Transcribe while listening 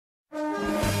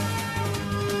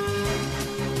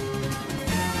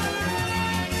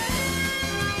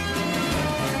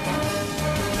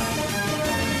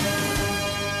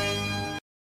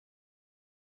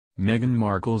Meghan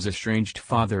Markle's estranged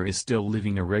father is still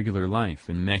living a regular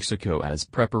life in Mexico as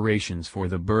preparations for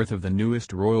the birth of the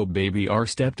newest royal baby are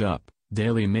stepped up,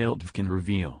 Daily Mail can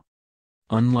reveal.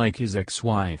 Unlike his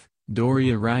ex-wife,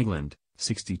 Doria Ragland,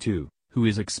 62, who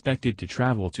is expected to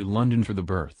travel to London for the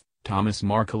birth, Thomas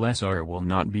Markle Sr. will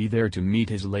not be there to meet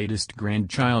his latest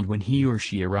grandchild when he or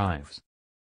she arrives.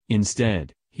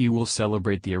 Instead, he will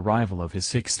celebrate the arrival of his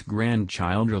sixth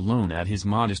grandchild alone at his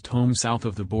modest home south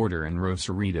of the border in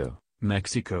Rosarito,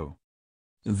 Mexico.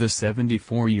 The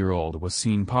 74-year-old was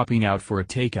seen popping out for a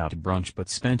takeout brunch but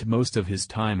spent most of his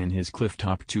time in his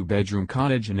clifftop two-bedroom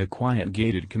cottage in a quiet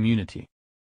gated community.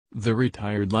 The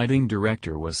retired lighting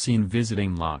director was seen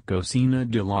visiting La Cocina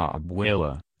de la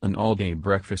Abuela, an all-day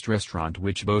breakfast restaurant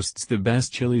which boasts the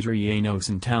best chiles rellenos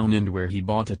in town and where he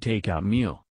bought a takeout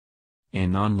meal.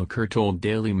 An onlooker told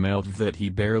Daily Mail that he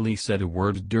barely said a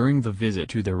word during the visit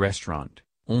to the restaurant,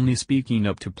 only speaking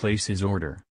up to place his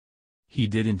order. He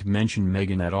didn't mention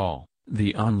Meghan at all,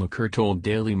 the onlooker told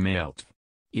Daily Mail.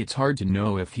 It's hard to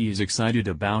know if he is excited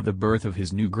about the birth of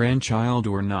his new grandchild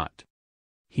or not.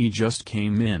 He just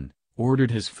came in,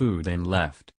 ordered his food and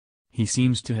left. He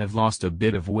seems to have lost a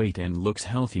bit of weight and looks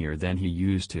healthier than he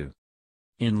used to.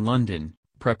 In London,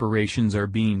 preparations are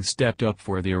being stepped up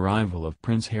for the arrival of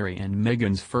Prince Harry and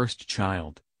Meghan's first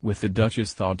child, with the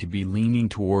Duchess thought to be leaning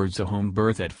towards a home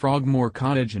birth at Frogmore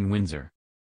Cottage in Windsor.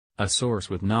 A source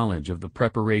with knowledge of the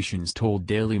preparations told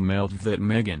Daily Mail that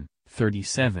Meghan,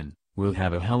 37, will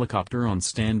have a helicopter on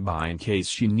standby in case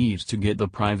she needs to get the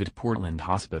private Portland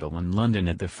Hospital in London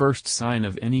at the first sign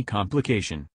of any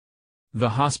complication.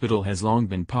 The hospital has long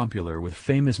been popular with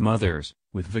famous mothers,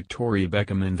 with Victoria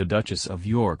Beckham and the Duchess of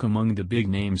York among the big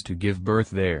names to give birth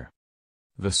there.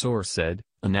 The source said,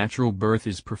 a natural birth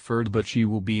is preferred but she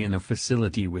will be in a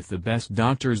facility with the best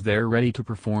doctors there ready to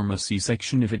perform a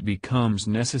C-section if it becomes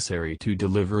necessary to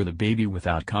deliver the baby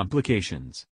without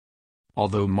complications.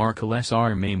 Although Markle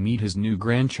Sr. may meet his new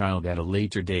grandchild at a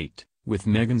later date, with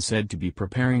Meghan said to be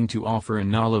preparing to offer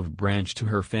an olive branch to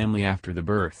her family after the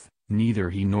birth, neither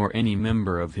he nor any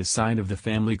member of his side of the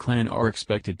family clan are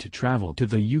expected to travel to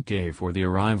the UK for the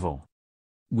arrival.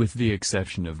 With the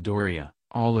exception of Doria,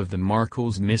 all of the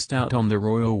Markles missed out on the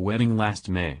royal wedding last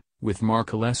May, with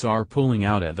Markle Sr. pulling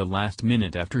out at the last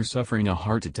minute after suffering a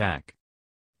heart attack.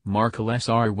 Markle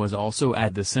Sr. was also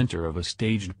at the center of a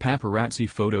staged paparazzi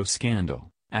photo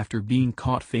scandal, after being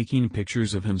caught faking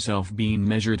pictures of himself being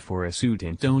measured for a suit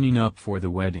and toning up for the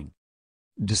wedding.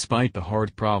 Despite the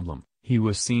heart problem, he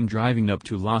was seen driving up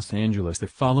to Los Angeles the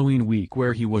following week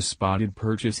where he was spotted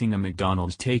purchasing a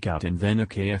McDonald's takeout and then a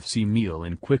KFC meal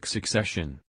in quick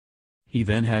succession. He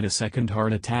then had a second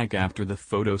heart attack after the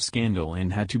photo scandal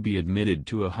and had to be admitted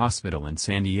to a hospital in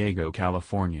San Diego,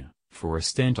 California, for a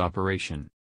stent operation.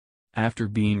 After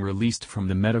being released from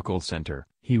the medical center,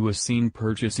 he was seen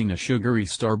purchasing a sugary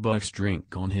Starbucks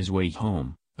drink on his way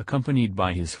home, accompanied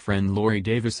by his friend Lori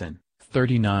Davison,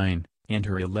 39, and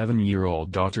her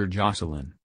 11-year-old daughter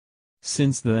Jocelyn.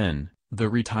 Since then, the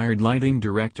retired lighting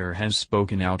director has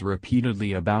spoken out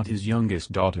repeatedly about his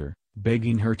youngest daughter,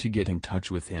 begging her to get in touch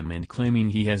with him and claiming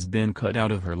he has been cut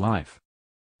out of her life.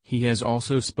 He has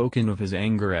also spoken of his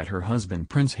anger at her husband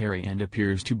Prince Harry and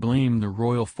appears to blame the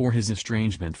royal for his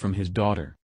estrangement from his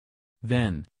daughter.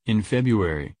 Then, in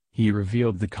February, he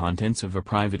revealed the contents of a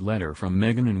private letter from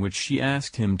Meghan in which she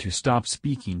asked him to stop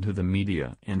speaking to the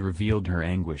media and revealed her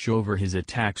anguish over his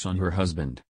attacks on her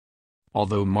husband.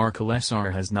 Although Markle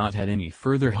Sr. has not had any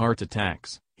further heart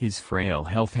attacks, his frail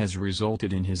health has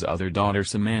resulted in his other daughter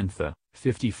Samantha,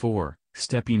 54,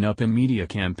 stepping up a media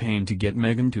campaign to get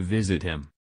Meghan to visit him.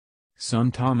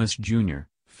 Son Thomas Jr.,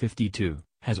 52,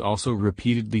 has also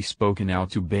repeatedly spoken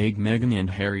out to beg Meghan and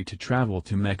Harry to travel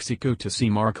to Mexico to see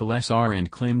Markle Sr.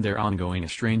 and claim their ongoing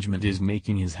estrangement is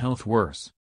making his health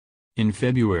worse. In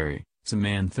February,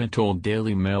 Samantha told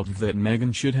Daily Mail that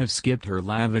Meghan should have skipped her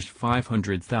lavish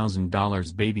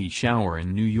 $500,000 baby shower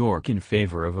in New York in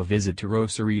favor of a visit to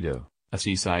Rosarito, a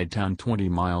seaside town 20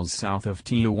 miles south of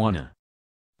Tijuana.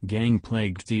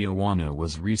 Gang-plagued Tijuana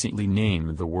was recently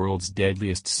named the world's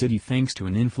deadliest city thanks to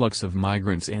an influx of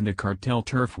migrants and a cartel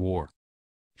turf war.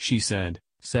 She said,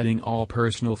 setting all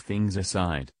personal things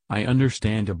aside, I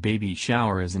understand a baby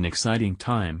shower is an exciting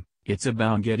time, it's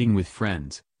about getting with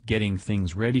friends, getting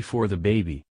things ready for the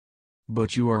baby.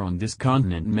 But you are on this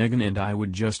continent, Meghan, and I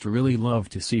would just really love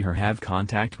to see her have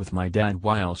contact with my dad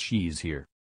while she's here.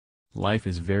 Life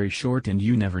is very short and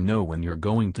you never know when you're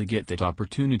going to get that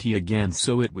opportunity again,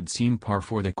 so it would seem par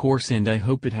for the course and I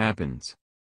hope it happens.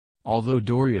 Although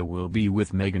Doria will be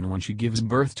with Meghan when she gives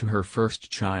birth to her first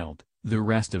child, The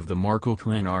rest of the Markle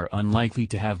clan are unlikely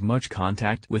to have much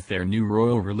contact with their new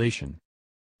royal relation.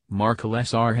 Markle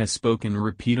Sr. has spoken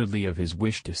repeatedly of his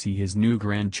wish to see his new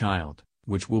grandchild,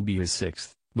 which will be his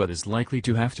sixth, but is likely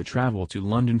to have to travel to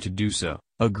London to do so,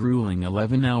 a grueling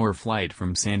 11-hour flight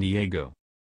from San Diego.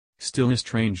 Still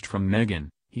estranged from Meghan,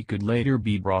 he could later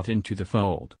be brought into the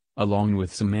fold, along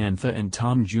with Samantha and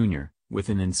Tom Jr., with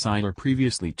an insider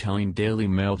previously telling Daily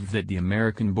Mail that the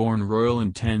American-born royal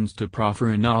intends to proffer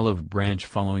an olive branch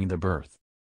following the birth.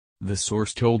 The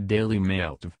source told Daily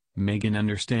Mail, Meghan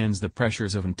understands the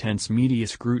pressures of intense media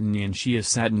scrutiny and she is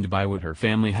saddened by what her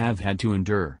family have had to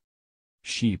endure.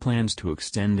 She plans to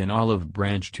extend an olive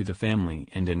branch to the family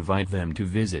and invite them to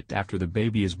visit after the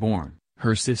baby is born,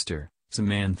 her sister,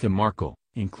 Samantha Markle,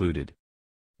 included.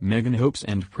 Meghan hopes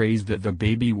and prays that the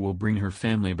baby will bring her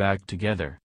family back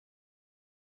together,